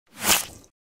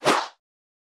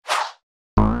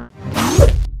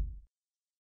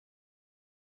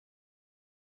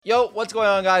Yo, what's going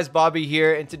on, guys? Bobby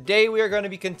here, and today we are going to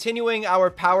be continuing our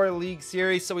Power League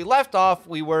series. So we left off,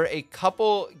 we were a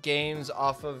couple games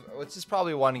off of, which is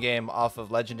probably one game off of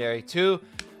Legendary 2.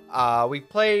 We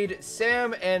played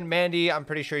Sam and Mandy. I'm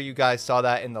pretty sure you guys saw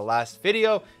that in the last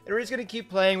video. And we're just going to keep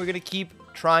playing. We're going to keep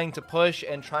trying to push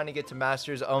and trying to get to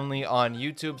Masters only on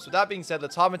YouTube. So with that being said,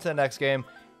 let's hop into the next game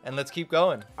and let's keep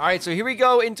going. All right, so here we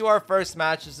go into our first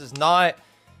match. This is not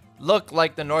look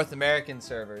like the North American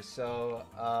server, so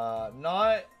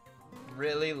not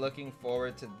really looking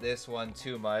forward to this one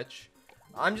too much.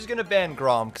 I'm just gonna ban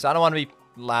Grom because I don't want to be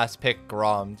last pick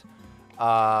Grommed.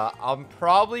 I'm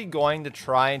probably going to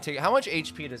try and take. How much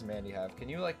HP does Mandy have? Can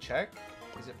you like check?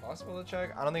 Is it possible to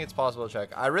check? I don't think it's possible to check.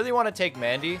 I really want to take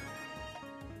Mandy.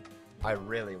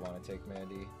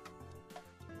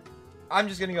 I'm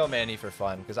just gonna go Mandy for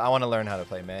fun because I want to learn how to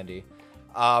play Mandy.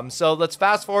 So let's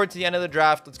fast forward to the end of the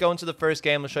draft. Let's go into the first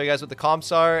game. Let's show you guys what the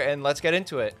comps are, and let's get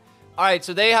into it. All right,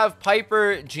 so they have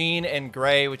Piper, Jean, and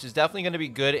Gray, which is definitely going to be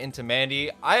good into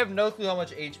Mandy. I have no clue how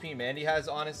much HP Mandy has,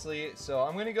 honestly, so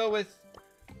I'm going to go with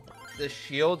the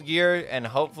shield gear, and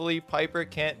hopefully Piper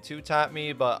can't two-tap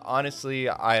me, but honestly,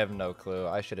 I have no clue.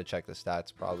 I should have checked the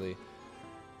stats probably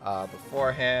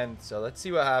beforehand, so let's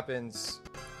see what happens.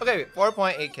 Okay,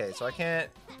 4.8k, so I can't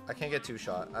get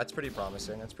two-shot. That's pretty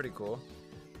promising. That's pretty cool.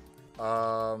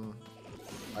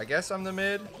 I guess I'm the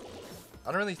mid. I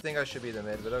don't really think I should be the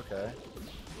mid, but okay.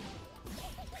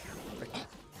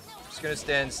 Just gonna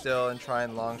stand still and try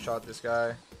and long shot this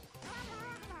guy.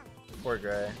 Poor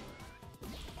Gray.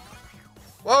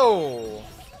 Whoa!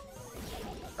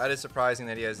 That is surprising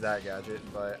that he has that gadget,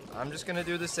 but I'm just gonna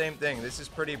do the same thing. This is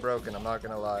pretty broken, I'm not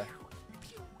gonna lie.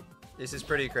 This is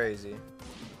pretty crazy.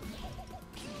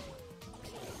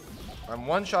 I'm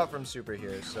one shot from super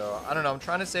here, so I don't know. I'm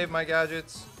trying to save my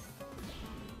gadgets.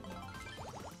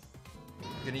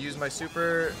 I'm gonna use my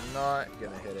super, not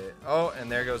gonna hit it. Oh,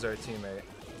 and there goes our teammate.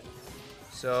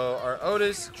 So our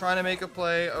Otis trying to make a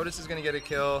play. Otis is gonna get a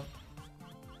kill.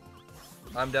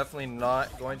 I'm definitely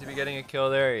not going to be getting a kill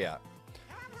there. Yeah.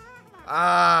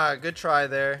 Ah, good try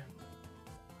there.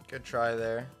 Good try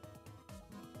there.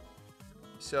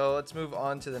 So let's move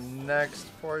on to the next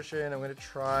portion. I'm going to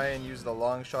try and use the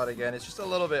long shot again. It's just a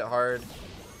little bit hard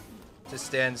to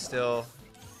stand still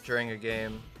during a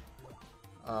game.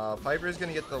 Piper is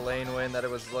going to get the lane win that it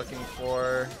was looking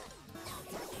for.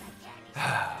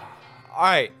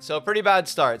 Alright, so pretty bad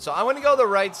start. So I'm going to go the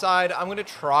right side. I'm going to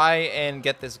try and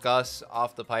get this Gus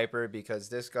off the Piper because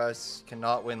this Gus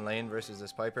cannot win lane versus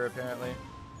this Piper apparently.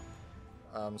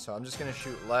 So I'm just going to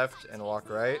shoot left and walk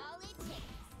right.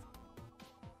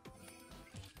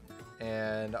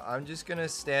 And I'm just going to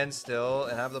stand still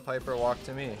and have the Piper walk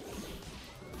to me.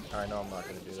 Alright, no, I'm not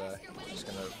going to do that. I'm just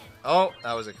going to... Oh,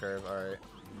 that was a curve. Alright.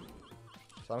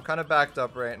 So I'm kind of backed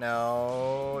up right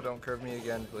now. Don't curve me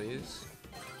again, please.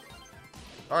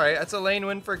 Alright, that's a lane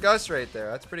win for Gus right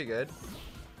there. That's pretty good.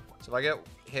 So if I get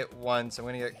hit once, I'm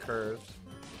going to get curved.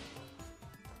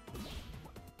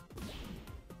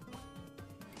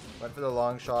 Went for the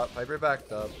long shot. Piper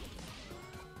backed up.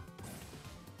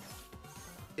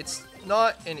 It's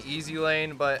not an easy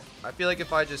lane, but I feel like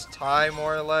if I just tie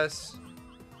more or less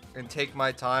and take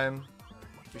my time,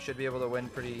 we should be able to win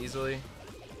pretty easily.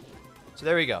 So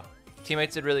there we go.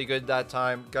 Teammates did really good that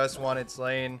time. Gus won its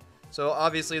lane. So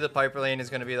obviously the Piper lane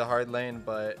is going to be the hard lane,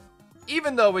 but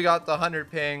even though we got the 100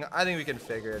 ping, I think we can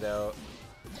figure it out.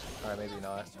 Alright, maybe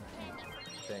not.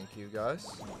 Thank you,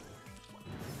 Gus.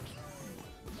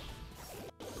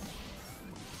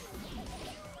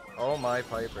 Oh my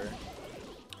Piper.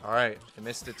 Alright, it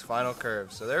missed its final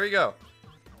curve. So there we go.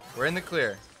 We're in the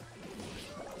clear.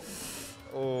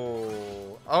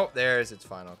 Oh, there's its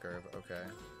final curve. Okay.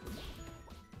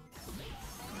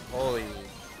 Holy,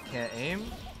 can't aim?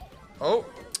 Oh.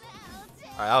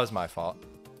 Alright, that was my fault.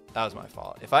 That was my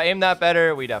fault. If I aimed that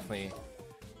better, we definitely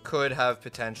could have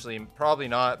potentially, probably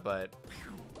not, but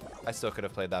I still could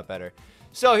have played that better.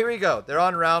 So here we go. They're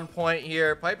on round point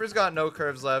here. Piper's got no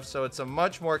curves left, so it's a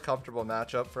much more comfortable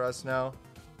matchup for us now.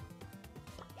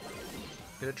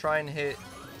 Gonna try and hit.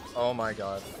 Oh my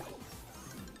god.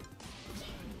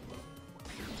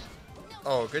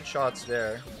 Oh, good shots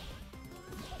there.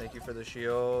 Thank you for the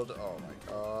shield. Oh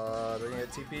my god. We're gonna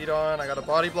get TP'd on. I got a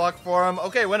body block for him.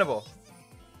 Okay, winnable.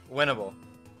 Winnable.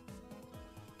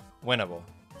 Winnable.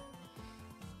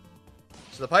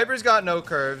 So the Piper's got no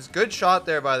curves. Good shot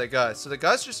there by the Gus. So the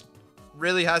Gus just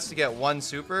really has to get one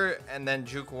super and then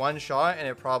juke one shot and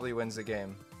it probably wins the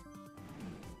game.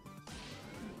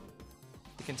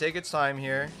 It can take its time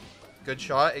here. Good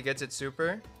shot. It gets its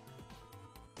super.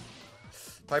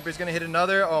 Piper's gonna hit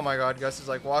another. Oh my god, Gus is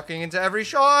like walking into every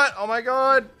shot. Oh my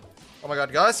god. Oh my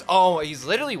god, Gus. Oh, he's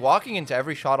literally walking into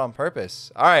every shot on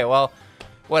purpose. All right, well,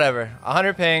 whatever.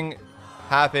 100 ping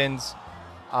happens.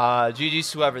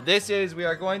 GG's whoever this is. We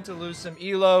are going to lose some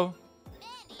elo.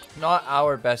 Not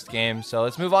our best game. So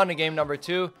let's move on to game number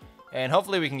 2. And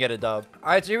hopefully we can get a dub. All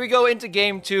right, so here we go into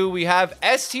game 2. We have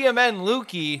STMN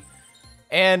Lukey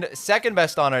and second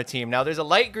best on our team. Now, there's a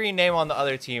light green name on the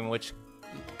other team, which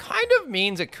kind of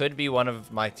means it could be one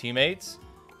of my teammates.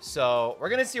 So we're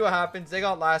going to see what happens. They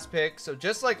got last pick. So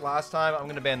just like last time, I'm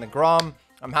going to ban the Grom.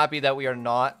 I'm happy that we are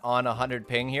not on 100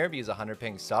 ping here because 100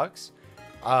 ping sucks.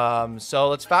 So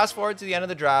let's fast forward to the end of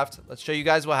the draft. Let's show you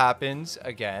guys what happens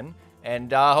again.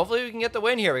 And hopefully we can get the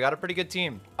win here. We got a pretty good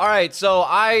team. All right, so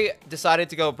I decided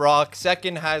to go Brock.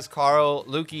 Second has Carl.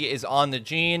 Lukey is on the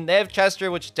Gene. They have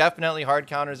Chester, which definitely hard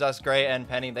counters us. Gray and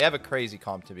Penny. They have a crazy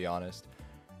comp, to be honest.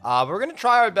 We're going to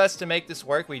try our best to make this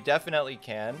work. We definitely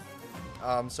can.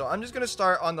 So I'm just going to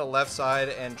start on the left side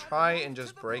and try and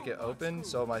just break it open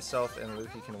so myself and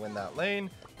Lukey can win that lane.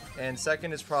 And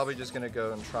second is probably just going to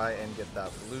go and try and get that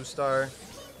blue star.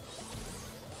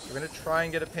 So we're going to try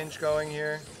and get a pinch going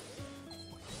here.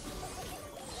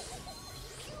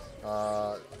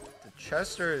 The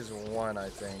Chester is 1, I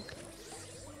think.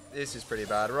 This is pretty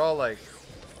bad. We're all like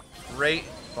right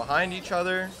behind each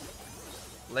other,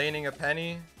 laning a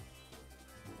Penny.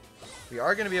 We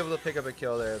are going to be able to pick up a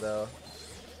kill there, though.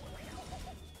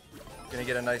 Gonna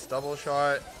get a nice double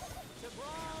shot.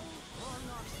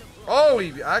 Oh,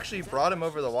 he actually brought him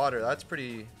over the water. That's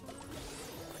pretty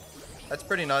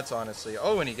nuts, honestly.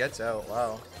 Oh, and he gets out.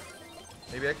 Wow.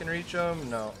 Maybe I can reach him?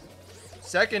 No.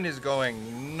 Second is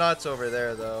going nuts over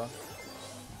there, though.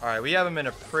 All right, we have him in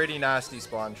a pretty nasty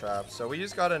spawn trap. So we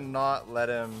just gotta not let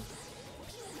him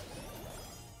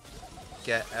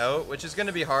get out, which is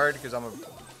gonna be hard because I'm a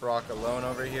Brock alone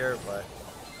over here, but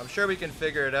I'm sure we can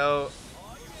figure it out.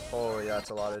 Oh, yeah,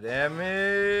 that's a lot of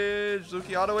damage.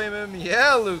 Lukey auto-aim him.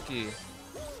 Yeah, Lukey.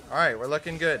 All right, we're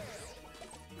looking good.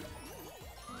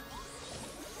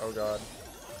 Oh, God.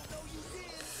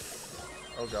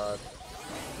 Oh, God.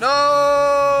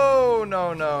 No!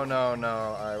 No, no, no, no.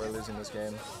 All right, we're losing this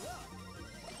game.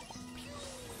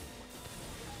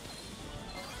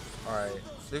 All right.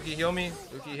 Lukey, heal me.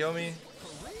 Lukey, heal me.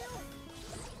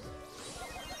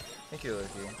 Thank you,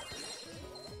 Lukey.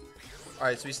 All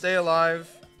right, so we stay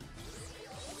alive.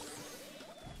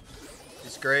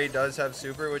 This Gray does have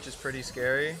super, which is pretty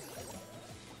scary.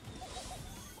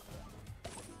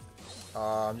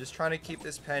 I'm just trying to keep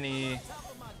this Penny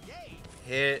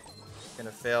hit.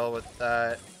 Gonna fail with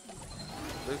that.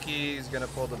 Lukey is gonna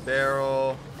pull the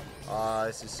barrel.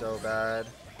 This is so bad.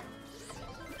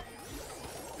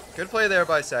 Good play there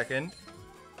by second.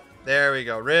 There we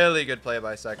go. Really good play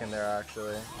by second there,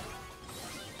 actually.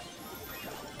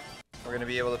 We're gonna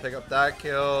be able to pick up that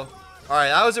kill. All right,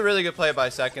 that was a really good play by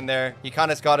second there. He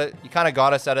kind of got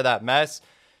us out of that mess.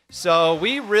 So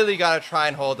we really got to try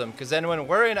and hold him, because then when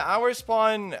we're in our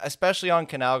spawn, especially on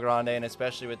Canal Grande and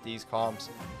especially with these comps,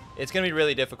 it's going to be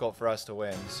really difficult for us to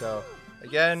win. So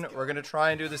again, we're going to try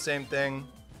and do the same thing.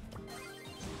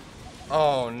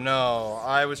 Oh no,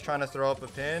 I was trying to throw up a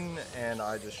pin and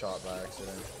I just shot by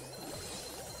accident.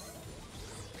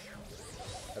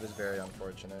 That is very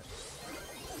unfortunate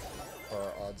for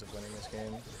our odds of winning this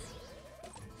game.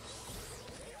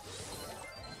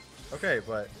 Okay,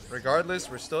 but regardless,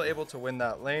 we're still able to win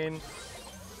that lane.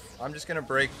 I'm just gonna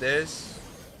break this.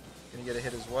 Gonna get a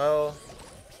hit as well.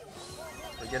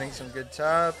 We're getting some good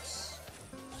taps.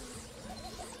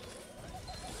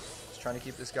 Just trying to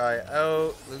keep this guy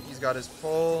out. Lukey's got his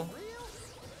pull.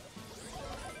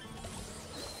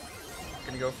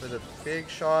 Gonna go for the big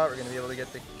shot. We're gonna be able to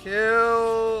get the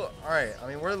kill. Alright, I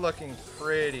mean, we're looking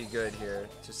pretty good here,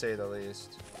 to say the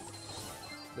least.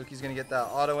 Lukey's gonna get that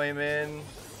auto aim in.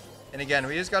 And again,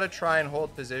 we just got to try and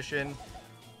hold position.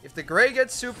 If the Gray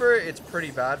gets super, it's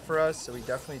pretty bad for us, so we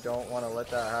definitely don't want to let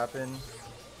that happen.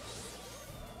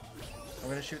 I'm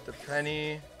going to shoot the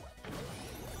Penny.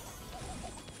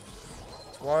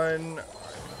 It's 1. Right,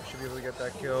 we should be able to get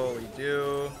that kill. We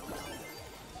do.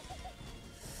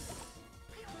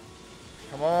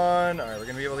 Come on. All right, we're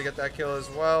going to be able to get that kill as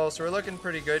well. So we're looking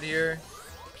pretty good here.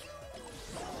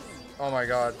 Oh my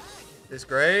god. This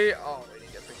Gray. Oh, we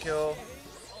didn't get the kill.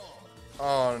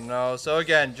 Oh no, so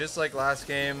again, just like last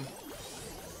game,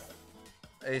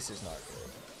 Ace is not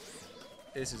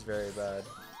good. Ace is very bad.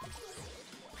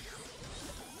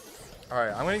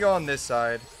 Alright, I'm going to go on this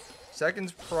side.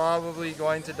 Second's probably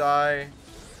going to die.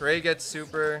 Gray gets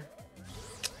super.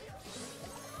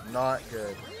 Not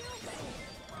good.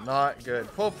 Not good.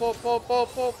 Pull, pull, pull, pull,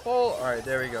 pull, pull. Alright,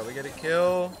 there we go. We get a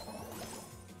kill.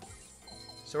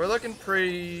 So we're looking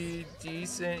pretty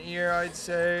decent here, I'd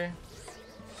say.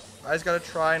 I just gotta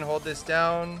try and hold this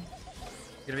down.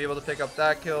 Gonna be able to pick up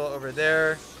that kill over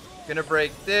there. Gonna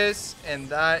break this, and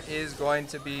that is going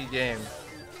to be game.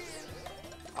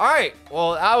 Alright,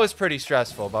 well, that was pretty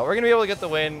stressful, but we're gonna be able to get the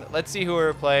win. Let's see who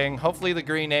we're playing. Hopefully the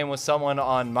green name was someone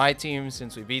on my team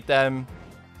since we beat them.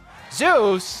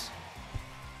 Zeus!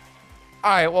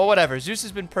 Alright, well, whatever. Zeus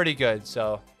has been pretty good,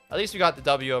 so at least we got the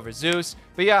W over Zeus.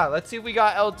 But yeah, let's see if we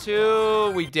got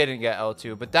L2. We didn't get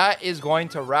L2, but that is going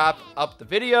to wrap up the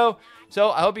video. So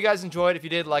I hope you guys enjoyed. If you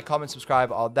did, like, comment,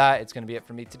 subscribe, all that. It's going to be it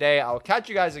for me today. I will catch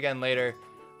you guys again later.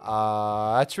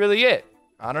 That's really it.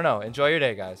 I don't know. Enjoy your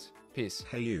day, guys. Peace.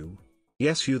 Hey you.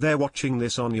 Yes, you there watching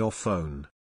this on your phone.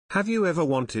 Have you ever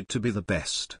wanted to be the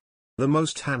best, the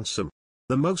most handsome,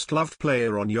 the most loved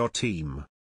player on your team,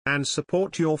 and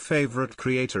support your favorite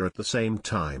creator at the same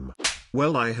time?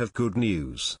 Well, I have good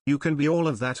news. You can be all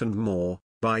of that and more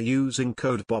by using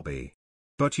code Bobby.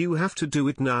 But you have to do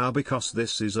it now because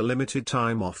this is a limited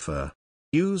time offer.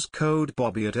 Use code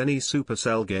Bobby at any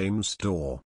Supercell game store.